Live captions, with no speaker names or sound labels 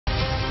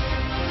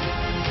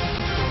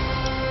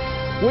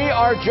We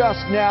are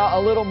just now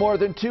a little more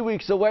than 2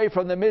 weeks away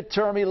from the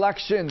midterm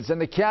elections,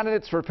 and the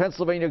candidates for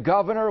Pennsylvania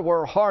governor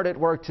were hard at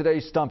work today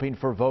stumping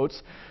for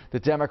votes. The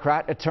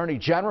Democrat Attorney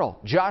General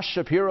Josh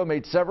Shapiro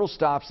made several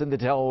stops in the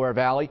Delaware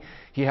Valley.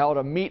 He held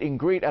a meet and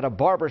greet at a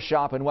barber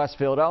shop in West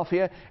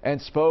Philadelphia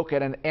and spoke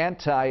at an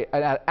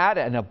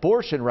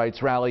abortion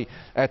rights rally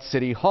at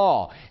City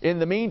Hall. In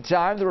the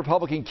meantime, the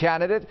Republican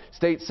candidate,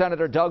 State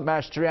Senator Doug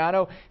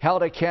Mastriano,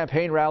 held a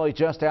campaign rally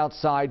just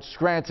outside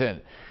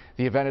Scranton.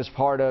 The event is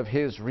part of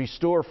his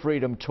Restore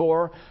Freedom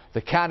tour.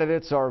 The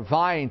candidates are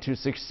vying to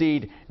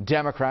succeed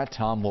Democrat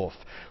Tom Wolf.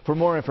 For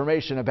more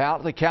information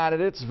about the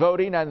candidates,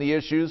 voting, and the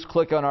issues,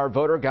 click on our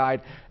voter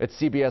guide at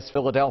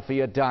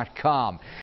cbsphiladelphia.com.